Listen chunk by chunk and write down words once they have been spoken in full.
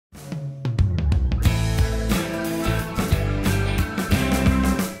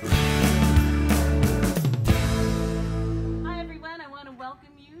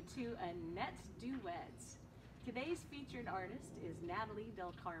Today's featured artist is Natalie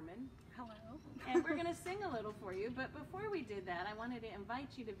Del Carmen. Hello. And we're going to sing a little for you, but before we did that, I wanted to invite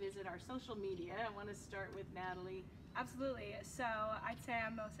you to visit our social media. I want to start with Natalie. Absolutely. So I'd say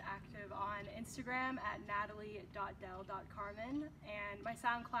I'm most active on Instagram at natalie.del.carmen, and my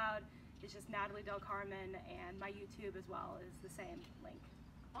SoundCloud is just Natalie Del Carmen, and my YouTube as well is the same link.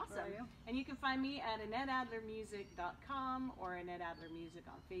 Awesome. And you can find me at AnnetteAdlerMusic.com or Annette Adler Music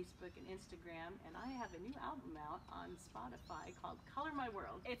on Facebook and Instagram. And I have a new album out on Spotify called Color My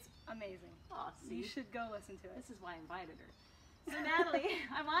World. It's amazing. Oh, see? You should go listen to it. This is why I invited her. So Natalie,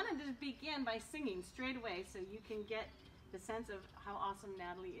 I wanted to begin by singing straight away so you can get the sense of how awesome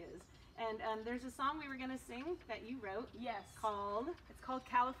Natalie is. And there's a song we were going to sing that you wrote. Yes. It's called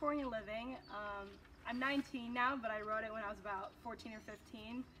California Living. I'm 19 now, but I wrote it when I was about 14 or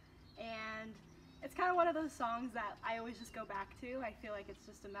 15. And it's kind of one of those songs that I always just go back to. I feel like it's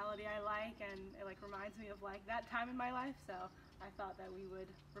just a melody I like, and it like reminds me of like that time in my life. So I thought that we would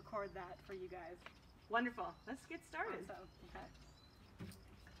record that for you guys. Wonderful. Let's get started. Awesome. Okay.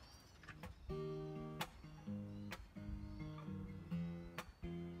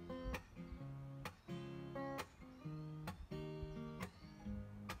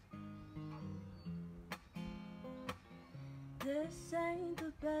 This ain't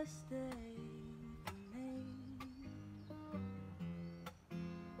the best day for me.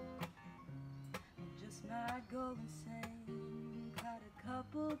 I just might go insane quite a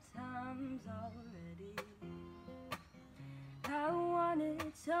couple times already. I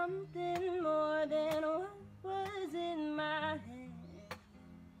wanted something more than what was in my hands.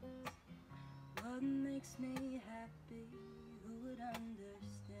 What makes me happy, who would understand?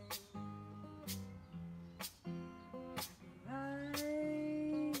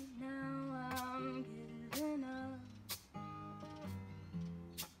 Right now I'm giving up.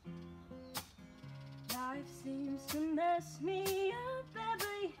 Life seems to mess me up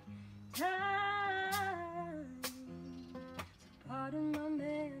every time. So pardon my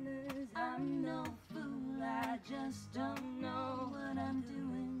manners, I'm no fool, I just don't know what I'm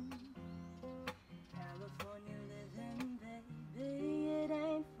doing. California living, baby, it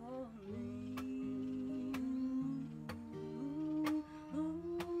ain't for me.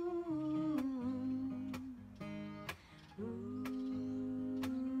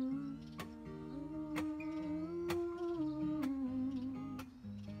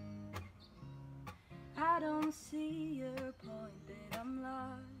 I don't see your point, but I'm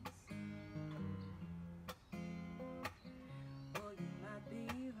lost. Well, you might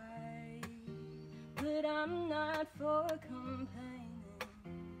be right, but I'm not for complaining.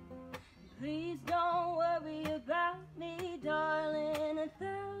 Please don't worry about me, darling.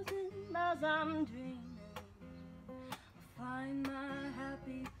 1,000 miles I'm dreaming. I'll find my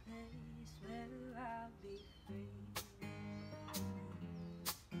happy place where I'll be free.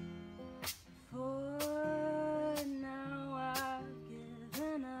 For now I've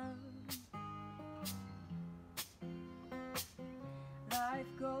given up.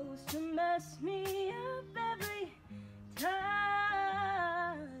 Life goes to mess me up every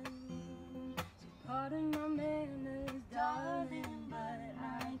time. So pardon my manners, darling, but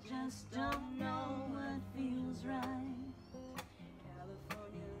I just don't know what feels right.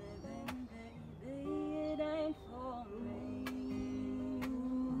 California living, baby, it ain't for me.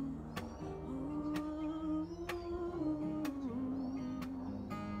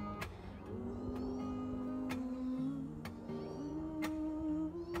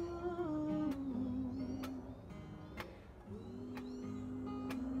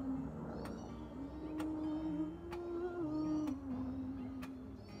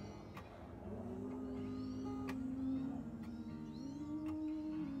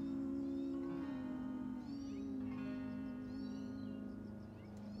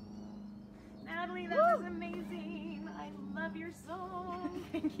 Natalie, that was amazing. I love your song.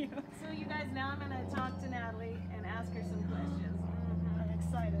 Thank you. So you guys, now I'm going to talk to Natalie and ask her some questions. I'm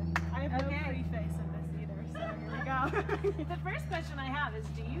excited. I have no pretty face in this either, so here we go. The first question I have is,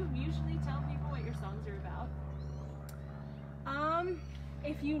 do you usually tell people what your songs are about?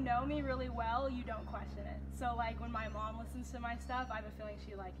 If you know me really well, you don't question it. So like when my mom listens to my stuff, I have a feeling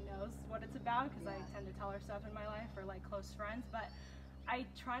she like knows what it's about, because I tend to tell her stuff in my life or like close friends, but I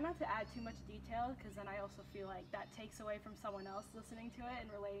try not to add too much detail, because then I also feel like that takes away from someone else listening to it and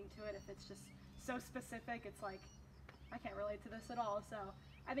relating to it. If it's just so specific, it's like, I can't relate to this at all. So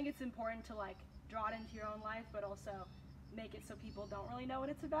I think it's important to like draw it into your own life, but also make it so people don't really know what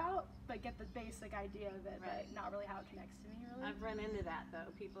it's about, but get the basic idea of it, Right. but not really how it connects to me, really. I've run into that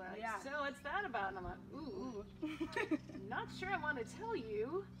though. People are like, Yeah. so what's that about? And I'm like, ooh, I'm not sure I want to tell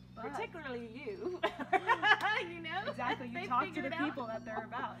you, But- particularly you. You know? Exactly, you They talk to figure the it out. people that they're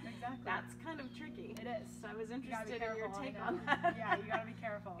about. Exactly. That's kind of tricky. It is. So I was You gotta be interested in your careful, I take know. on that. Yeah, you gotta be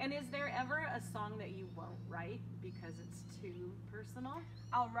careful. And is there ever a song that you won't write because it's too personal?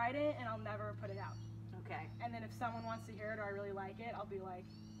 I'll write it and I'll never put it out. Okay. And then if someone wants to hear it or I really like it, I'll be like,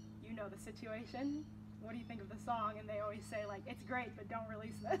 you know the situation. What do you think of the song? And they always say like, it's great, but don't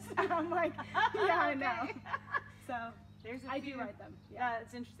release this. And I'm like, yeah, I know. Okay. So There's a I few, do write them. Yeah.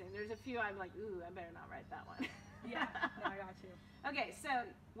 It's interesting. There's a few I'm like, ooh, I better not write that one. Yeah. No, I got you. Okay, so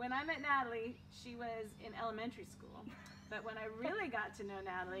when I met Natalie, she was in elementary school. But when I really got to know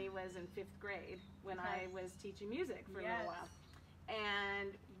Natalie was in 5th grade when I was teaching music for a Yes. little while.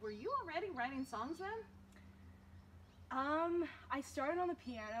 And were you already writing songs then? I started on the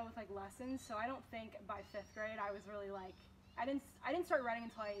piano with like lessons, so I don't think by 5th grade I was really like, I didn't start writing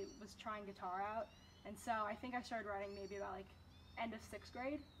until I was trying guitar out, and so I think I started writing maybe about like end of 6th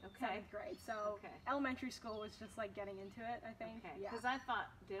grade, Okay. 7th grade. So Okay. elementary school was just like getting into it, I think. Okay, Yeah. because I thought,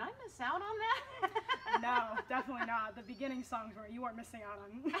 did I miss out on that? No, definitely not. The beginning songs were, you weren't missing out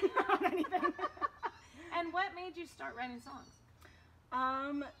on, on anything. And what made you start writing songs?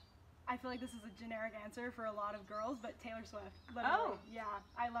 I feel like this is a generic answer for a lot of girls, but Taylor Swift. Literally. Oh. Yeah,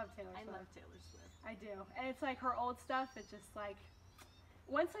 I love Taylor I Swift. love Taylor Swift. I do. And it's like her old stuff, it just like,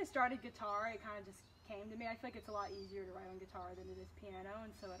 once I started guitar, it kind of just came to me. I feel like it's a lot easier to write on guitar than it is piano,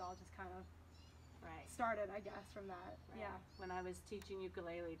 and so it all just kind of Right. started, I guess, from that. Right. Yeah. When I was teaching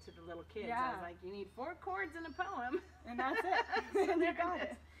ukulele to the little kids, I Yeah. was like, you need 4 chords in a poem. And that's it. So And you there got it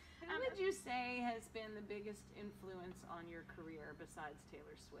is. it. Who would you say has been the biggest influence on your career besides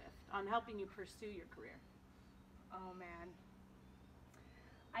Taylor Swift, on helping you pursue your career? Oh man.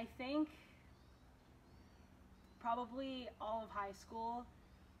 I think probably all of high school,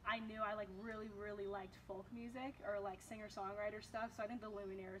 I knew I like really liked folk music or like singer-songwriter stuff, so I think the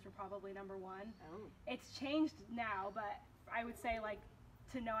Lumineers were probably number 1. Oh. It's changed now, but I would say like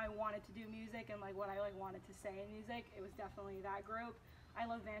to know I wanted to do music and like what I like wanted to say in music, it was definitely that group. I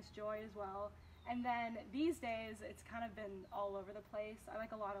love Vance Joy as well. And then these days it's kind of been all over the place. I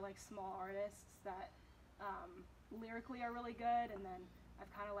like a lot of like small artists that lyrically are really good, and then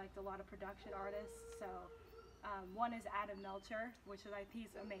I've kind of liked a lot of production artists. So one is Adam Melcher, which is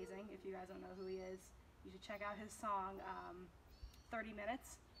he's amazing. If you guys don't know who he is, you should check out his song 30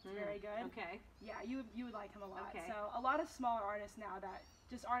 Minutes. It's very good. Okay. Yeah, you would like him a lot. Okay. So a lot of smaller artists now that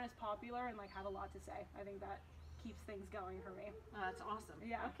just aren't as popular and like have a lot to say. I think that keeps things going for me. Oh, that's awesome.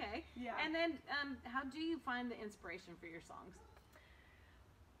 Yeah. Okay. Yeah. And then, how do you find the inspiration for your songs?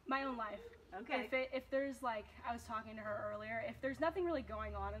 My own life. Okay. If there's like, I was talking to her earlier, if there's nothing really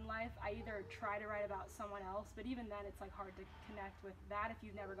going on in life, I either try to write about someone else, but even then it's like hard to connect with that if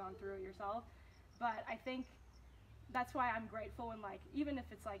you've never gone through it yourself. But I think that's why I'm grateful when like, even if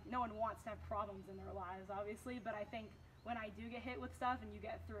it's like no one wants to have problems in their lives, obviously, but I think when I do get hit with stuff and you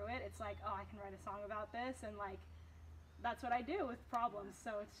get through it, it's like, oh, I can write a song about this, and like, that's what I do with problems,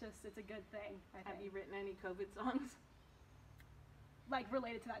 so it's a good thing, I think. Have you written any COVID songs? Like,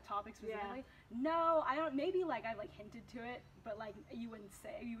 related to that topic specifically? Yeah. No, I don't, maybe like I like hinted to it, but like, you wouldn't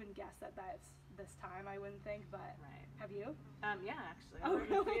guess that that's this time, I wouldn't think, but Right. have you? Yeah, actually. Oh, I've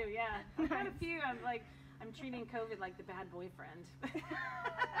written really? a few, yeah. I've got a Nice. few. I'm treating COVID like the bad boyfriend.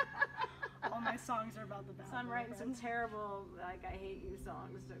 All my songs are about the bad So I'm writing some boyfriends. terrible, like, I hate you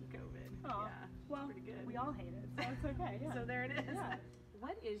songs of COVID. Aw, Yeah, well, it's pretty good. we all hate it, so it's okay, yeah. So there it is. Yeah.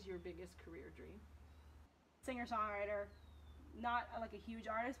 What is your biggest career dream? Singer-songwriter, not like a huge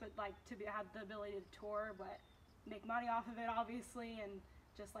artist, but like have the ability to tour, but make money off of it, obviously, and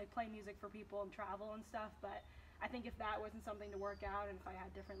just like play music for people and travel and stuff. But I think if that wasn't something to work out, and if I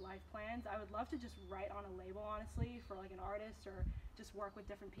had different life plans, I would love to just write on a label, honestly, for like an artist, or just work with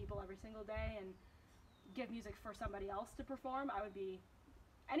different people every single day and give music for somebody else to perform. I would be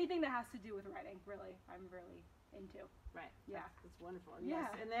anything that has to do with writing, really, I'm really into. Right. Yeah. That's wonderful. Yeah.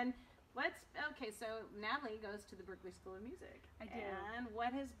 Yes. And then okay, so Natalie goes to the Berklee School of Music. I do. And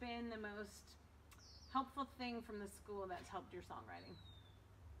what has been the most helpful thing from the school that's helped your songwriting?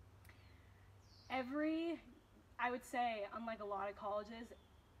 I would say, unlike a lot of colleges,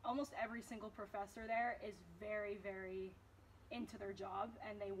 almost every single professor there is very, very into their job,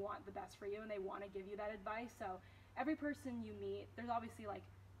 and they want the best for you, and they want to give you that advice. So every person you meet, there's obviously like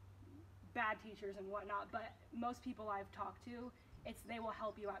bad teachers and whatnot, but most people I've talked to, they will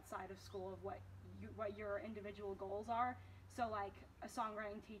help you outside of school of what your individual goals are. So like a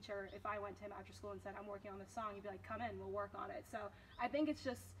songwriting teacher, if I went to him after school and said, I'm working on this song, he'd be like, come in, we'll work on it. So I think it's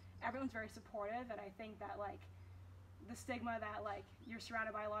just, everyone's very supportive, and I think that like the stigma that like you're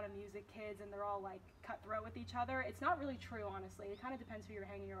surrounded by a lot of music kids and they're all like cutthroat with each other, it's not really true, honestly. It kind of depends who you're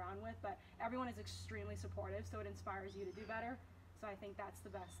hanging around with, but everyone is extremely supportive, so it inspires you to do better. So I think that's the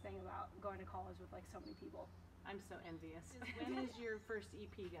best thing about going to college with like so many people. I'm so envious. When is your first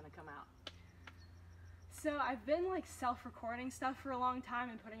EP gonna come out? So I've been like self-recording stuff for a long time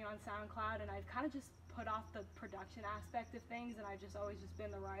and putting it on SoundCloud, and I've kind of just put off the production aspect of things, and I've just always just been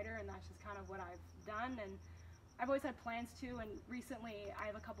the writer, and that's just kind of what I've done. And I've always had plans to, and recently I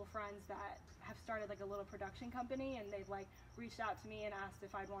have a couple friends that have started like a little production company, and they've like reached out to me and asked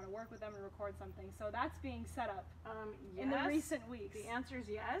if I'd want to work with them and record something. So that's being set up Yes. in the recent weeks. The answer is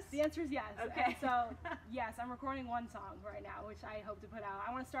yes? The answer is yes. Okay. And so yes, I'm recording one song right now, which I hope to put out.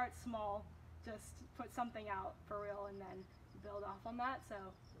 I want to start small, just put something out for real and then build off on that. So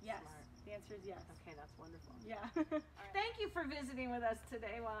yes, smart. The answer is yes. Okay, that's wonderful. Yeah. Thank you for visiting with us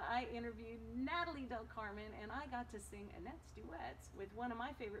today while I interviewed Natalie Del Carmen, and I got to sing Annette's Duets with one of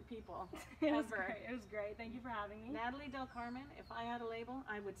my favorite people It was ever. great. It was great. Thank you for having me. Natalie Del Carmen, if I had a label,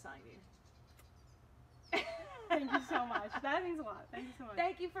 I would sign you. Thank you so much. That means a lot. Thank you so much.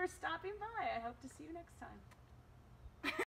 Thank you for stopping by. I hope to see you next time.